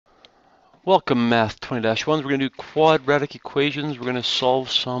Welcome, Math 20-1s. We're going to do quadratic equations. We're going to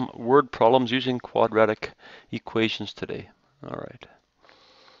solve some word problems using quadratic equations today. All right.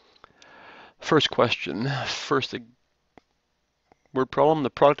 First question. First word problem.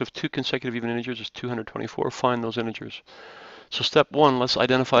 The product of two consecutive even integers is 224. Find those integers. So step one, let's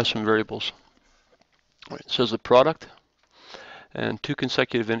identify some variables. All right, it says the product and two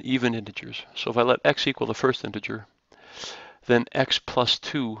consecutive and even integers. So if I let x equal the first integer, then x plus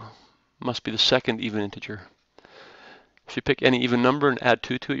 2 must be the second even integer. If you pick any even number and add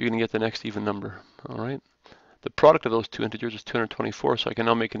 2 to it, you're going to get the next even number. All right. The product of those two integers is 224, so I can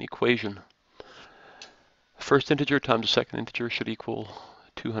now make an equation. First integer times the second integer should equal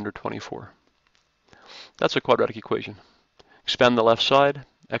 224. That's a quadratic equation. Expand the left side.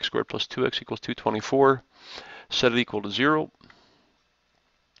 X squared plus 2x equals 224. Set it equal to 0.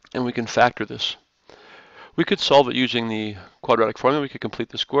 And we can factor this. We could solve it using the quadratic formula. We could complete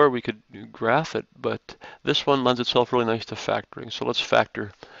the square. We could graph it. But this one lends itself really nice to factoring. So let's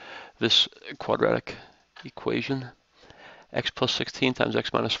factor this quadratic equation. X plus 16 times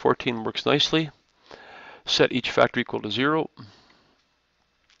x minus 14 works nicely. Set each factor equal to 0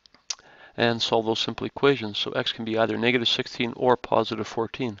 and solve those simple equations. So x can be either negative 16 or positive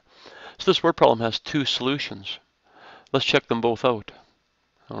 14. So this word problem has two solutions. Let's check them both out.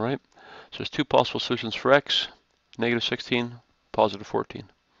 All right. So there's two possible solutions for x, negative 16, positive 14.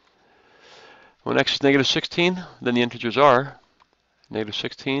 When x is negative 16, then the integers are negative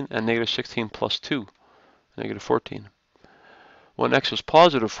 16 and negative 16 plus 2, negative 14. When x is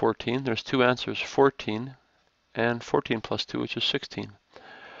positive 14, there's two answers, 14 and 14 plus 2, which is 16.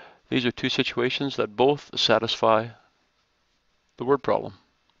 These are two situations that both satisfy the word problem.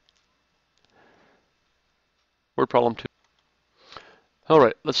 Word problem 2. All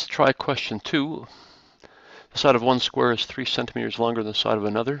right, let's try question 2. The side of one square is 3 centimeters longer than the side of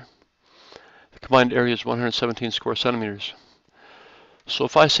another. The combined area is 117 square centimeters. So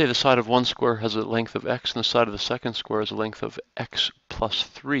if I say the side of one square has a length of x and the side of the second square has a length of x plus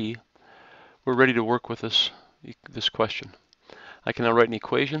 3, we're ready to work with this question. I can now write an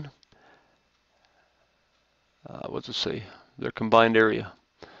equation. What does it say? Their combined area.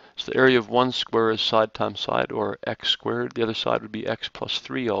 So the area of one square is side times side, or x squared. The other side would be x plus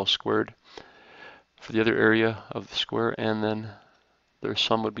 3 all squared for the other area of the square, and then their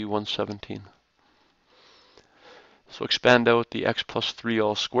sum would be 117. So expand out the x plus 3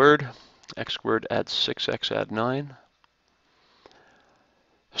 all squared. X squared adds 6x add 9.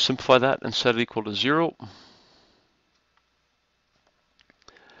 Simplify that and set it equal to 0.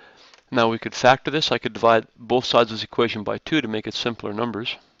 Now we could factor this. I could divide both sides of this equation by 2 to make it simpler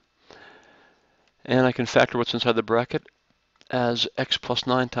numbers. And I can factor what's inside the bracket as x plus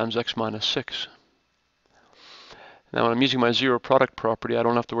 9 times x minus 6. Now when I'm using my zero product property, I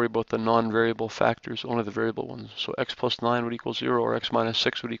don't have to worry about the non-variable factors, only the variable ones. So x plus 9 would equal 0, or x minus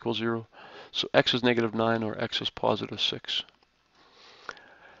 6 would equal 0. So x is negative 9, or x is positive 6.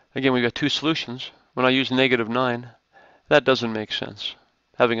 Again, we've got two solutions. When I use negative 9, that doesn't make sense,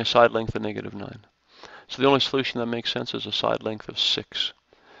 having a side length of negative 9. So the only solution that makes sense is a side length of 6.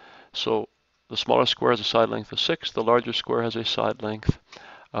 So the smaller square has a side length of 6. The larger square has a side length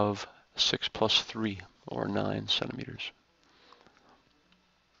of 6 plus 3, or 9 centimeters.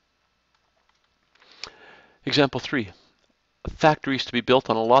 Example 3. A factory is to be built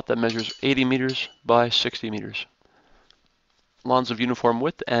on a lot that measures 80 meters by 60 meters. Lawns of uniform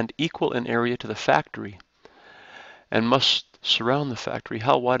width and equal in area to the factory, and must surround the factory.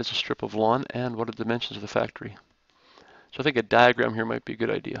 How wide is a strip of lawn, and what are the dimensions of the factory? So I think a diagram here might be a good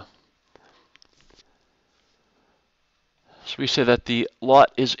idea. So we say that the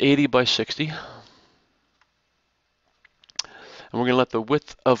lot is 80 by 60. And we're going to let the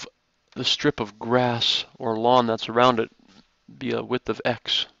width of the strip of grass or lawn that's around it be a width of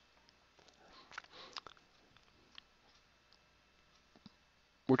x.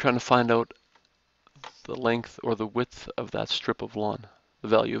 We're trying to find out the length or the width of that strip of lawn, the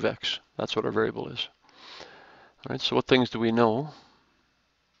value of x. That's what our variable is. All right, so what things do we know?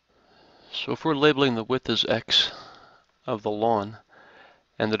 So if we're labeling the width as x of the lawn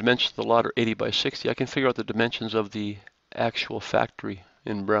and the dimensions of the lot are 80 by 60, I can figure out the dimensions of the actual factory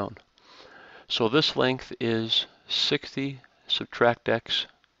in brown. So this length is 60 subtract x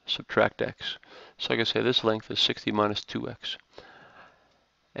subtract x. So I can say this length is 60 minus 2x.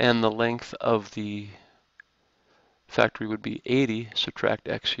 And the length of the factory would be 80 subtract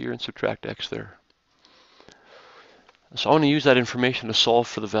x here and subtract x there. So I want to use that information to solve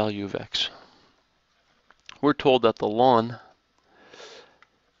for the value of x. We're told that the lawn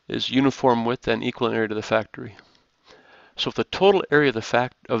is uniform width and equal in area to the factory. So if the total area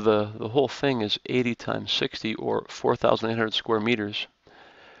of the whole thing is 80 times 60, or 4,800 square meters,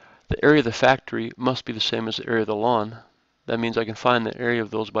 the area of the factory must be the same as the area of the lawn. That means I can find the area of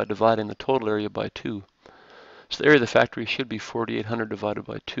those by dividing the total area by 2. So the area of the factory should be 4,800 divided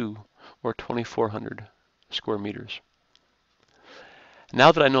by 2, or 2,400 square meters.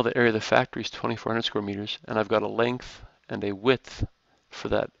 Now that I know the area of the factory is 2,400 square meters, and I've got a length and a width for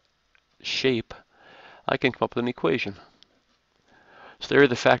that shape, I can come up with an equation. So the area of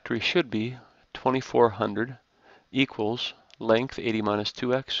the factory should be 2,400 equals length 80 minus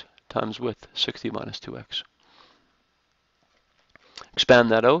 2x times width 60 minus 2x.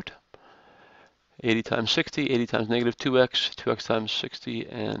 Expand that out. 80 times 60, 80 times negative 2x, 2x times 60,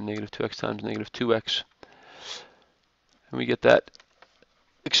 and negative 2x times negative 2x. And we get that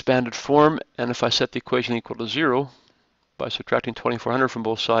expanded form, and if I set the equation equal to 0 by subtracting 2,400 from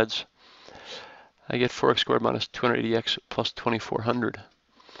both sides, I get 4x squared minus 280x plus 2,400.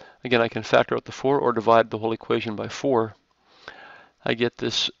 Again, I can factor out the 4 or divide the whole equation by 4. I get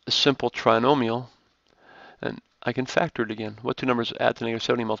this simple trinomial, and I can factor it again. What two numbers add to negative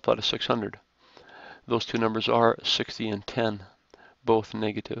 70 multiplied to 600? Those two numbers are 60 and 10, both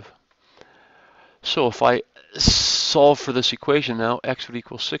negative. So if I solve for this equation now, x would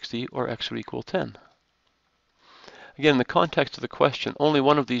equal 60 or x would equal 10. Again, in the context of the question, only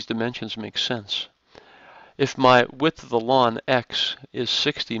one of these dimensions makes sense. If my width of the lawn, x, is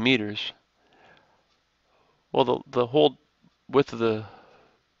 60 meters, well, the whole width of the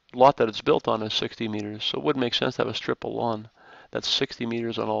lot that it's built on is 60 meters, so it would make sense to have a strip of lawn that's 60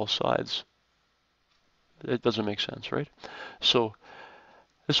 meters on all sides. It doesn't make sense, right? So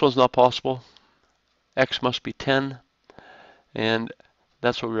this one's not possible. X must be 10, and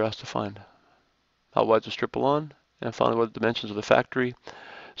that's what we were asked to find. How wide's a strip of lawn? And finally, what are the dimensions of the factory?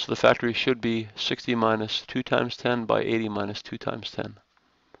 So the factory should be 60 minus 2 times 10 by 80 minus 2 times 10.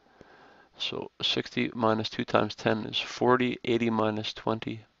 So 60 minus 2 times 10 is 40, 80 minus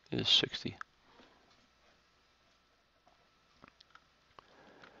 20 is 60.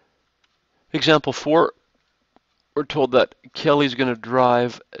 Example 4, we're told that Kelly's going to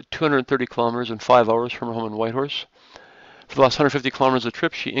drive 230 kilometers in 5 hours from her home in Whitehorse. For the last 150 kilometers of the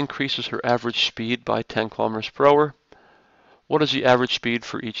trip, she increases her average speed by 10 kilometers per hour. What is the average speed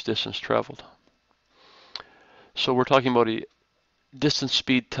for each distance traveled? So we're talking about a distance,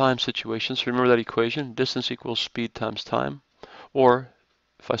 speed, time situation. So remember that equation, distance equals speed times time. Or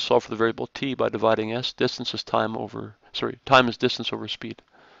if I solve for the variable t by dividing s, distance is time is distance over speed.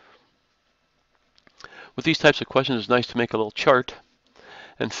 With these types of questions, it's nice to make a little chart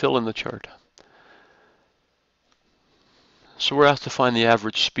and fill in the chart. So we're asked to find the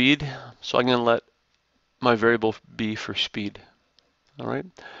average speed. So I'm going to let my variable be for speed. All right.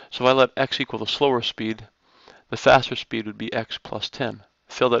 So if I let x equal the slower speed, the faster speed would be x plus 10.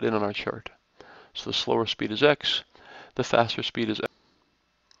 Fill that in on our chart. So the slower speed is x, the faster speed is x.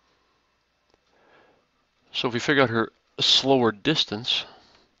 So if we figure out her slower distance,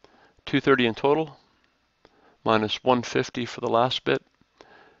 230 in total, minus 150 for the last bit.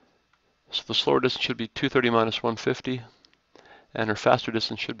 So the slower distance should be 230 minus 150, and her faster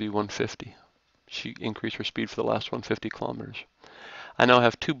distance should be 150. She increased her speed for the last 150 kilometers. I now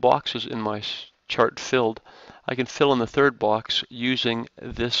have 2 boxes in my chart filled. I can fill in the third box using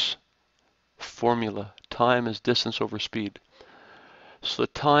this formula. Time is distance over speed. So the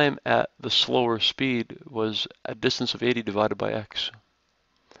time at the slower speed was a distance of 80 divided by x.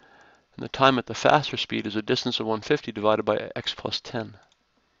 And the time at the faster speed is a distance of 150 divided by x plus 10.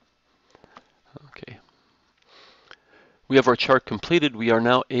 Okay. We have our chart completed. We are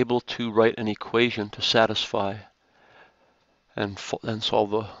now able to write an equation to satisfy and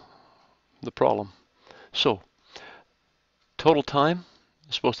solve the problem. So, total time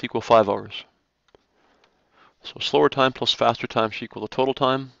is supposed to equal 5 hours. So slower time plus faster time should equal the total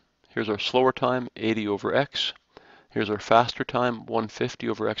time. Here's our slower time, 80 over x. Here's our faster time, 150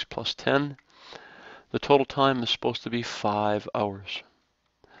 over x plus 10. The total time is supposed to be 5 hours.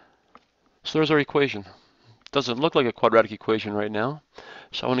 So there's our equation. It doesn't look like a quadratic equation right now,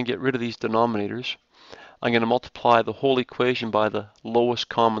 so I want to get rid of these denominators. I'm going to multiply the whole equation by the lowest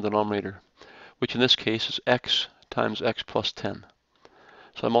common denominator, which in this case is x times x plus 10.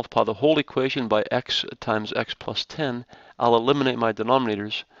 So I multiply the whole equation by x times x plus 10. I'll eliminate my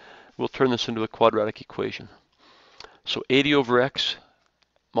denominators. We'll turn this into a quadratic equation. So 80 over x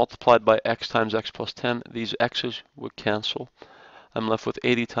multiplied by x times x plus 10. These x's would cancel. I'm left with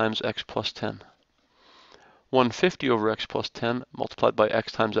 80 times x plus 10. 150 over x plus 10 multiplied by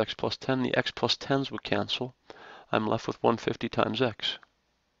x times x plus 10. The x plus 10s would cancel. I'm left with 150 times x.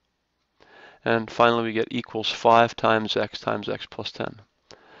 And finally, we get equals 5 times x plus 10.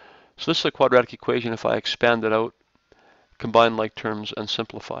 So this is a quadratic equation if I expand it out, combine like terms, and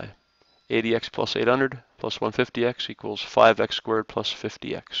simplify. 80x plus 800 plus 150x equals 5x squared plus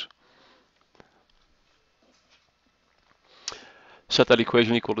 50x. Set that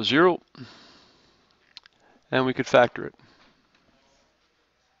equation equal to 0, and we could factor it.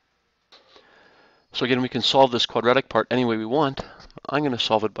 So again, we can solve this quadratic part any way we want. I'm going to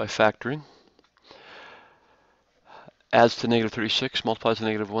solve it by factoring. Adds to negative 36, multiplies to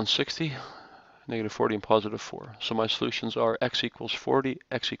negative 160, negative 40, and positive 4. So my solutions are x equals 40,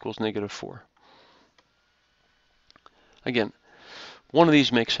 x equals negative 4. Again, one of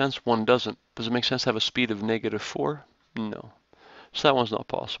these makes sense, one doesn't. Does it make sense to have a speed of negative 4? No. So that one's not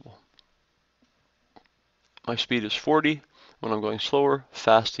possible. My speed is 40 when I'm going slower,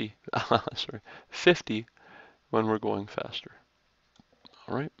 50 when we're going faster.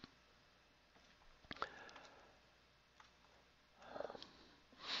 All right.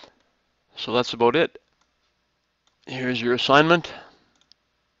 So that's about it. Here's your assignment.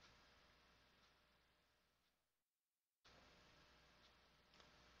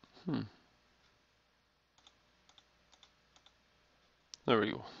 There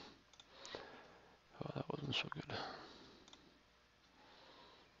we go. Oh, that wasn't so good.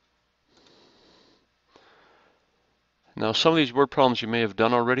 Now, some of these word problems you may have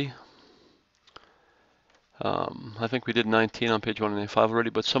done already. I think we did 19 on page 195 already,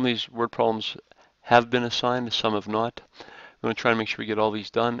 but some of these word problems have been assigned, some have not. I'm going to try and make sure we get all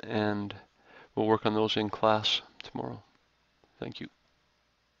these done, and we'll work on those in class tomorrow. Thank you.